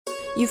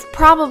You've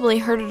probably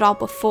heard it all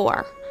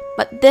before,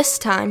 but this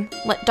time,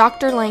 let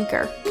Dr.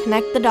 Lanker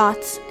connect the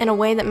dots in a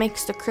way that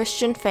makes the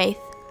Christian faith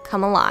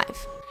come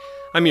alive.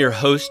 I'm your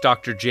host,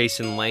 Dr.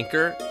 Jason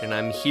Lanker, and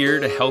I'm here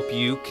to help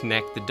you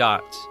connect the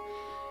dots.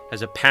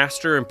 As a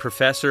pastor and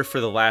professor for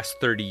the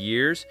last 30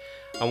 years,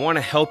 I want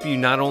to help you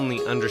not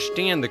only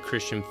understand the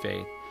Christian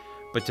faith,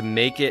 but to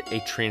make it a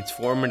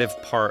transformative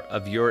part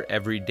of your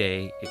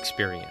everyday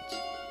experience.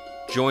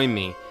 Join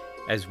me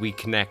as we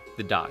connect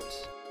the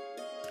dots.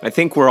 I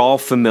think we're all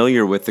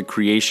familiar with the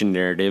creation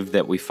narrative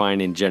that we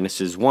find in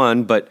Genesis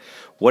 1, but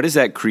what does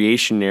that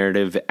creation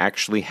narrative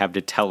actually have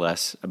to tell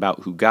us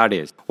about who God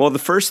is? Well, the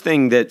first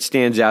thing that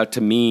stands out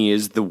to me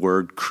is the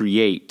word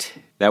create.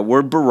 That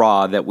word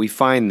bara that we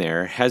find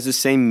there has the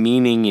same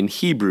meaning in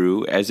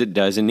Hebrew as it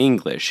does in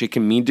English. It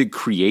can mean to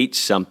create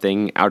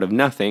something out of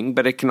nothing,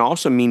 but it can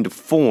also mean to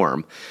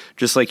form,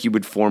 just like you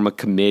would form a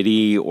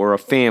committee or a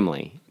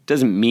family.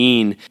 Doesn't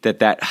mean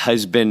that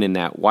husband and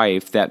that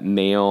wife, that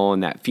male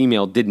and that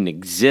female didn't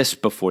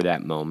exist before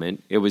that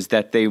moment. It was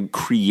that they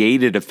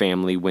created a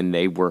family when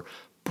they were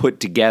put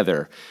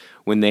together,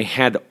 when they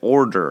had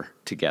order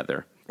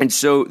together. And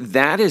so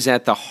that is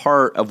at the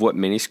heart of what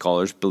many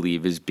scholars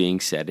believe is being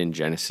said in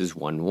Genesis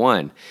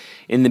 1:1.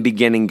 In the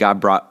beginning, God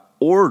brought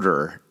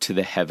order to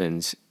the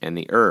heavens and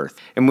the earth.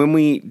 And when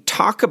we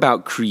talk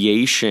about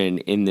creation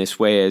in this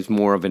way as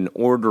more of an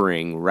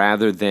ordering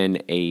rather than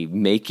a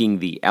making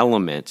the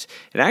elements,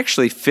 it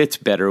actually fits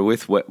better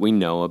with what we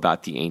know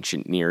about the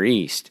ancient Near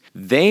East.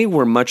 They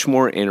were much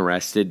more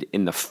interested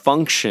in the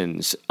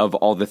functions of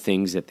all the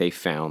things that they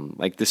found,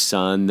 like the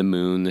sun, the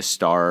moon, the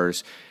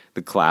stars,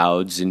 the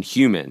clouds, and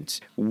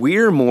humans.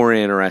 We're more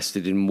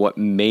interested in what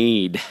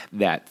made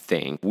that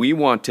thing. We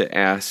want to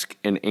ask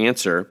and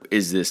answer,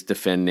 is this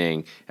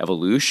defending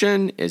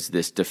evolution? Is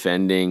this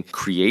defending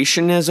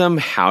creationism?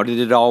 How did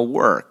it all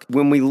work?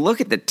 When we look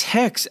at the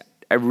text,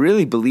 I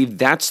really believe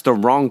that's the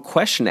wrong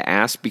question to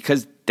ask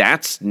because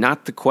that's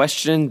not the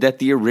question that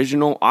the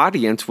original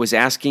audience was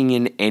asking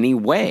in any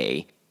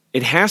way.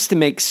 It has to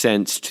make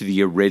sense to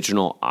the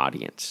original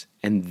audience,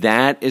 and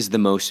that is the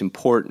most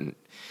important.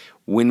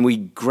 When we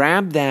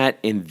grab that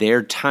in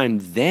their time,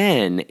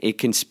 then it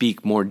can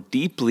speak more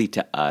deeply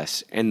to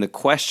us and the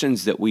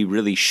questions that we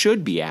really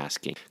should be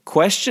asking.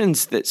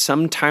 Questions that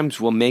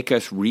sometimes will make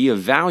us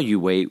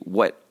reevaluate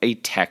what a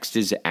text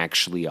is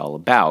actually all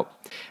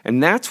about.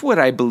 And that's what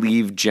I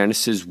believe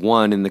Genesis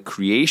 1 and the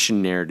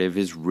creation narrative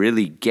is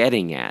really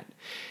getting at.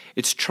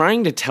 It's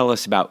trying to tell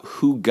us about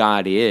who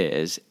God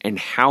is and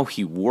how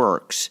he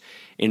works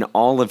in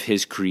all of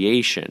his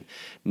creation,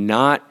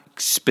 not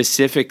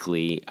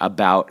specifically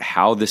about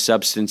how the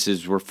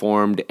substances were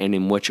formed and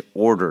in which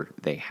order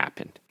they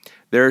happened.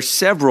 There are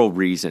several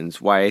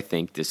reasons why I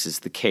think this is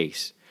the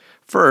case.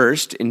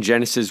 First, in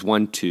Genesis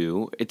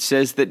 1:2, it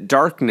says that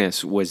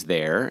darkness was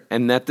there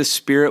and that the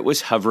Spirit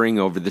was hovering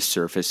over the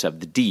surface of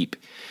the deep.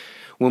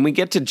 When we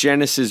get to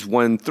Genesis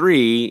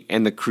 1:3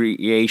 and the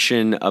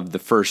creation of the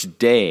first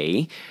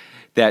day,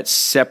 that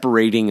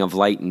separating of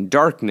light and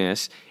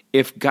darkness,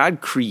 if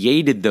God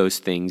created those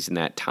things in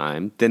that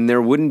time, then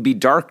there wouldn't be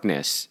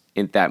darkness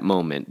at that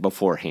moment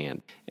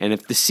beforehand. And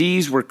if the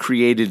seas were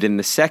created in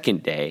the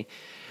second day,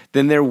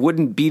 then there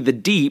wouldn't be the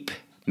deep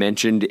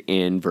mentioned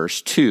in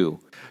verse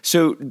 2.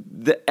 So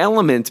the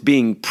elements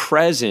being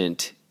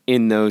present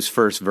in those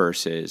first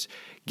verses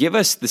give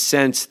us the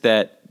sense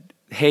that,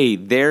 hey,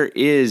 there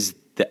is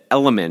the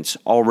elements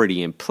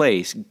already in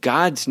place.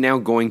 God's now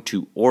going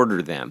to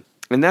order them.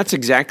 And that's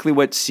exactly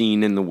what's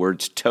seen in the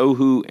words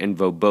tohu and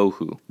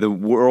vobohu. The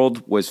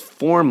world was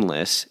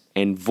formless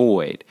and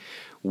void.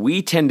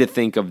 We tend to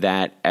think of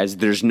that as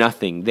there's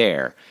nothing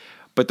there.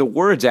 But the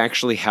words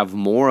actually have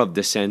more of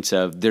the sense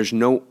of there's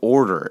no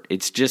order.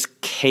 It's just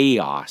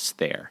chaos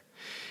there.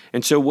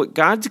 And so what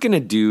God's going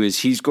to do is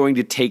he's going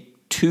to take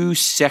two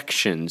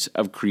sections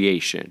of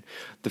creation.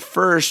 The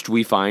first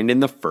we find in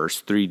the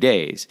first 3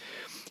 days.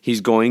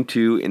 He's going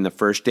to, in the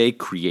first day,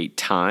 create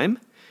time.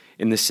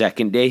 In the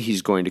second day,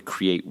 he's going to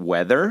create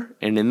weather,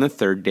 and in the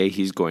third day,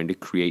 he's going to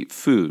create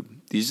food.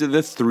 These are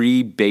the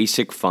three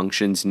basic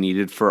functions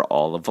needed for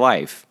all of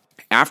life.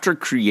 After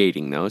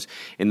creating those,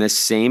 in the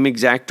same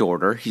exact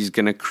order, he's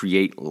going to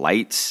create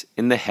lights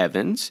in the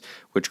heavens,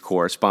 which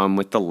correspond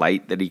with the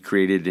light that he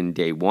created in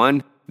day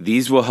 1.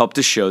 These will help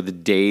to show the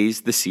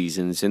days, the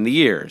seasons, and the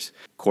years.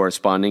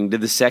 Corresponding to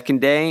the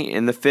second day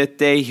and the fifth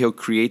day, he'll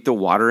create the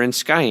water and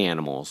sky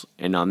animals.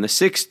 And on the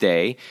sixth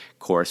day,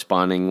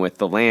 corresponding with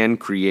the land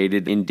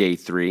created in day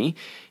 3,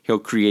 he'll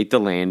create the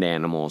land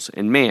animals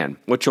and man.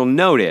 What you'll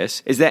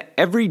notice is that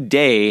every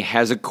day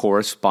has a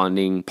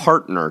corresponding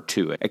partner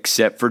to it,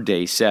 except for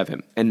day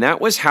 7. And that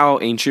was how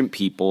ancient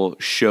people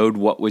showed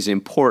what was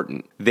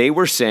important. They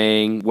were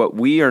saying what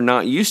we are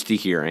not used to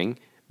hearing,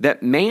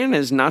 that man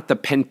is not the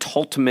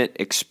penultimate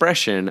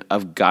expression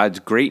of God's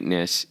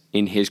greatness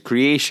in his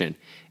creation.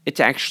 It's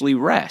actually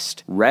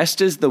rest. Rest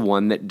is the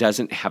one that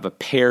doesn't have a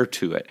pair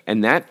to it,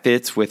 and that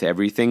fits with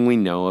everything we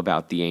know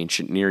about the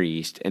ancient Near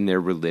East and their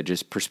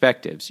religious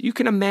perspectives. You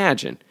can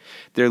imagine.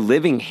 They're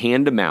living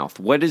hand to mouth.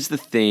 What is the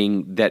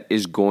thing that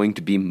is going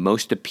to be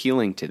most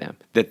appealing to them?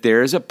 That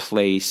there is a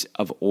place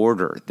of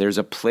order. There's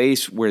a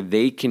place where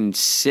they can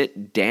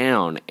sit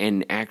down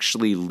and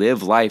actually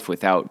live life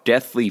without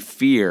deathly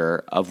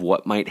fear of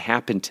what might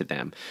happen to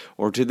them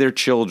or to their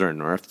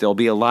children or if they'll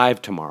be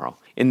alive tomorrow.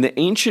 In the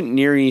ancient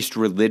Near East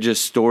religious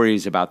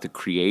stories about the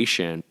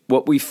creation,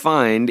 what we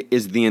find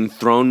is the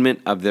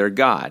enthronement of their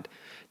God,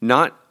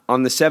 not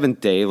on the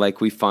seventh day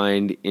like we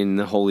find in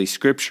the Holy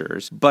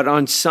Scriptures, but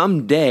on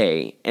some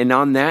day, and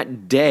on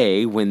that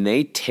day when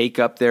they take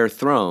up their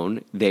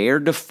throne, they are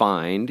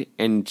defined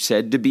and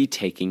said to be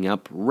taking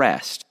up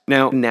rest.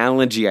 Now, an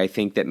analogy I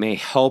think that may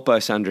help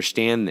us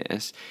understand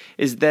this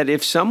is that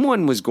if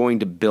someone was going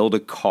to build a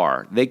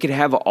car, they could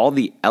have all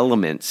the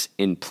elements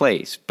in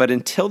place, but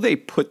until they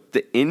put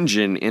the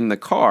engine in the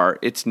car,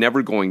 it's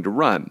never going to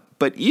run.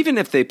 But even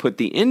if they put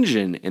the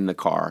engine in the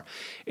car,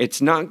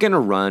 it's not going to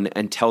run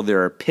until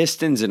there are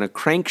pistons and a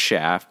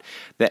crankshaft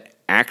that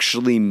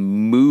actually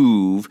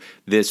move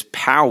this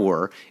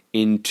power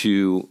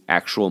into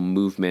actual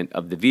movement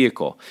of the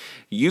vehicle.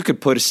 You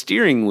could put a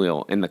steering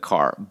wheel in the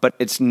car, but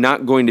it's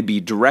not going to be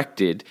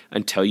directed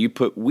until you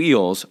put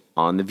wheels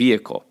on the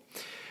vehicle.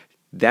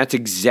 That's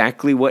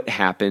exactly what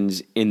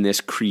happens in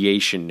this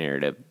creation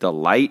narrative. The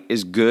light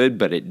is good,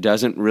 but it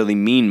doesn't really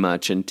mean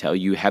much until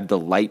you have the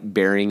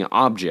light-bearing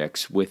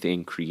objects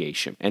within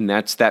creation. And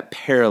that's that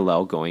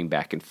parallel going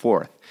back and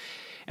forth.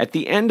 At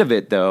the end of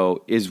it,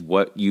 though, is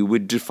what you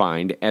would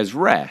define as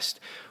rest.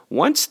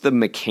 Once the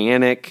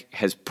mechanic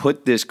has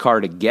put this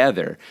car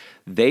together,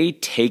 they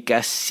take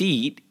a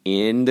seat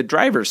in the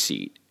driver's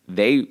seat.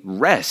 They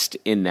rest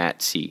in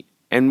that seat.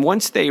 And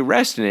once they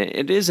rest in it,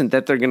 it isn't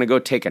that they're going to go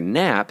take a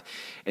nap.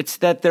 It's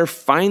that they're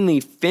finally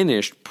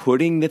finished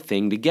putting the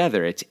thing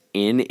together. It's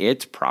in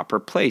its proper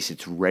place.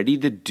 It's ready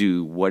to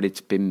do what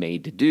it's been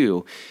made to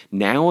do.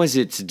 Now, as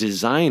its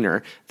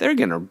designer, they're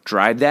going to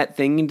drive that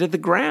thing into the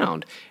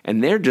ground,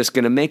 and they're just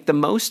going to make the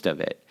most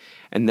of it.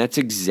 And that's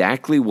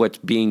exactly what's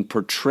being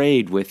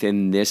portrayed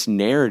within this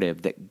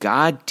narrative, that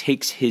God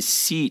takes his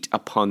seat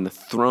upon the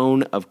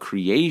throne of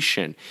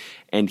creation,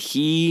 and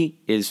he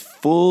is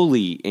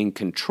fully in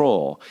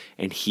control,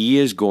 and he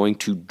is going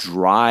to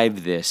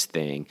drive this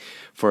thing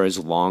for as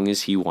long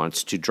as he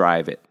wants to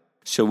drive it.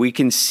 So we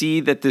can see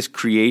that this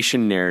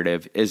creation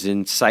narrative is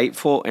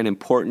insightful and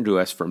important to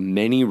us for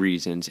many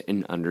reasons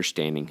in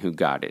understanding who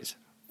God is.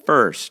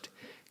 First,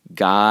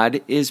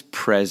 God is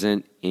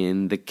present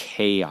in the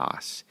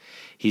chaos.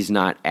 He's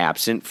not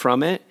absent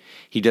from it.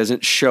 He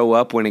doesn't show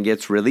up when it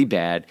gets really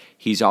bad.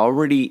 He's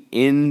already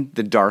in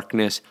the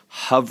darkness,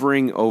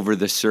 hovering over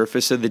the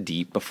surface of the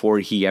deep before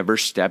he ever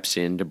steps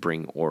in to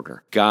bring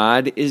order.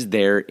 God is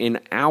there in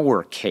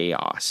our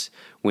chaos.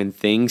 When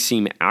things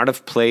seem out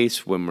of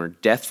place, when we're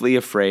deathly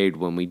afraid,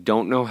 when we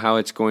don't know how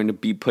it's going to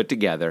be put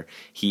together,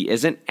 he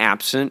isn't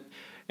absent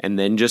and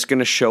then just going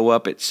to show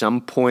up at some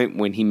point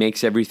when he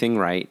makes everything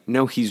right.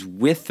 No, he's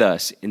with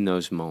us in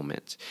those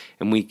moments,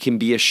 and we can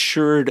be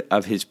assured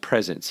of his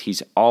presence.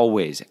 He's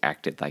always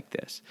acted like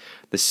this.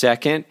 The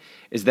second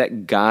is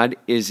that God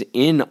is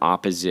in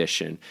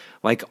opposition.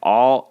 Like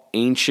all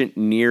ancient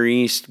Near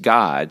East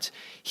gods,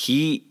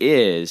 he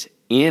is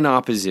in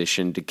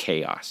opposition to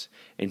chaos,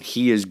 and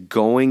he is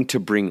going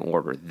to bring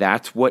order.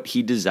 That's what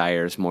he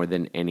desires more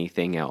than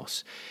anything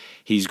else.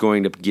 He's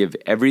going to give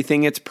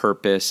everything its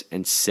purpose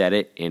and set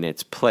it in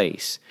its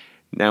place.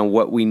 Now,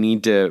 what we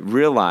need to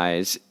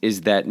realize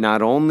is that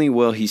not only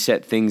will he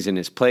set things in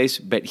his place,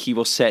 but he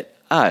will set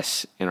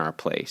us in our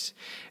place.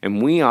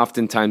 And we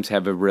oftentimes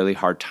have a really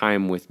hard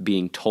time with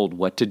being told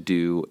what to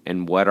do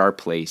and what our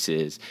place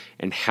is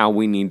and how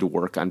we need to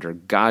work under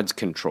God's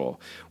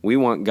control. We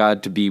want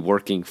God to be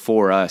working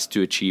for us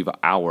to achieve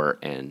our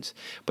ends.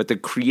 But the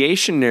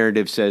creation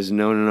narrative says,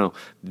 no.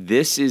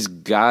 This is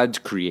God's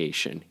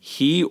creation.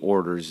 He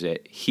orders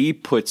it. He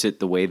puts it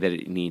the way that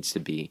it needs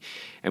to be.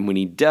 And when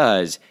he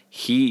does,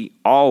 he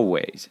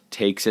always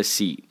takes a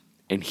seat.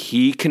 And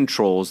he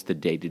controls the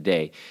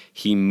day-to-day.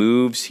 He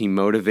moves, he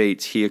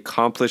motivates, he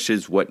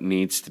accomplishes what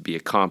needs to be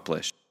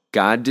accomplished.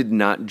 God did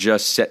not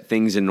just set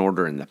things in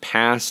order in the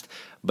past,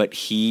 but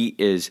he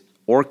is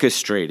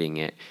orchestrating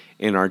it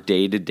in our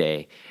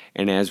day-to-day.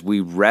 And as we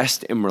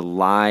rest and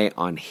rely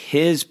on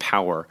his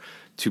power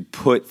to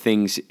put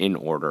things in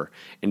order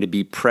and to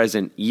be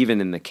present even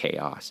in the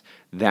chaos,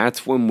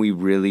 that's when we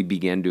really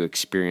begin to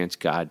experience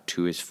God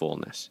to his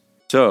fullness.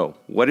 So,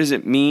 what does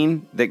it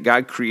mean that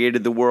God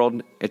created the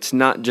world? It's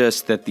not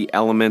just that the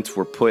elements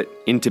were put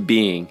into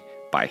being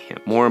by him.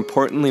 More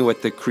importantly,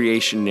 what the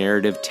creation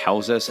narrative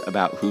tells us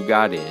about who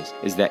God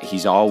is that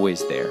he's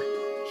always there.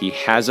 He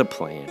has a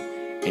plan,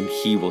 and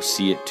he will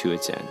see it to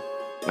its end.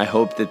 I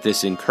hope that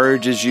this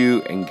encourages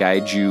you and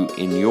guides you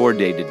in your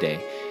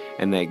day-to-day,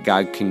 and that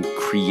God can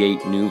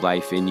create new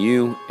life in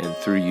you and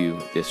through you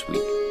this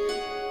week.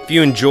 If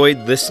you enjoyed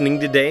listening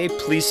today,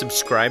 please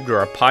subscribe to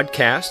our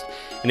podcast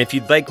And if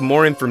you'd like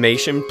more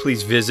information,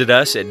 please visit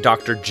us at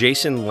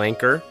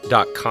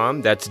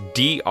drjasonlanker.com. That's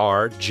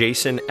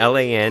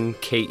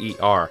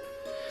drjasonlanker.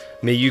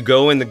 May you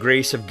go in the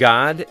grace of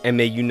God, and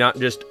may you not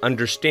just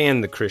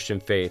understand the Christian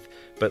faith,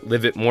 but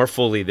live it more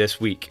fully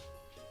this week.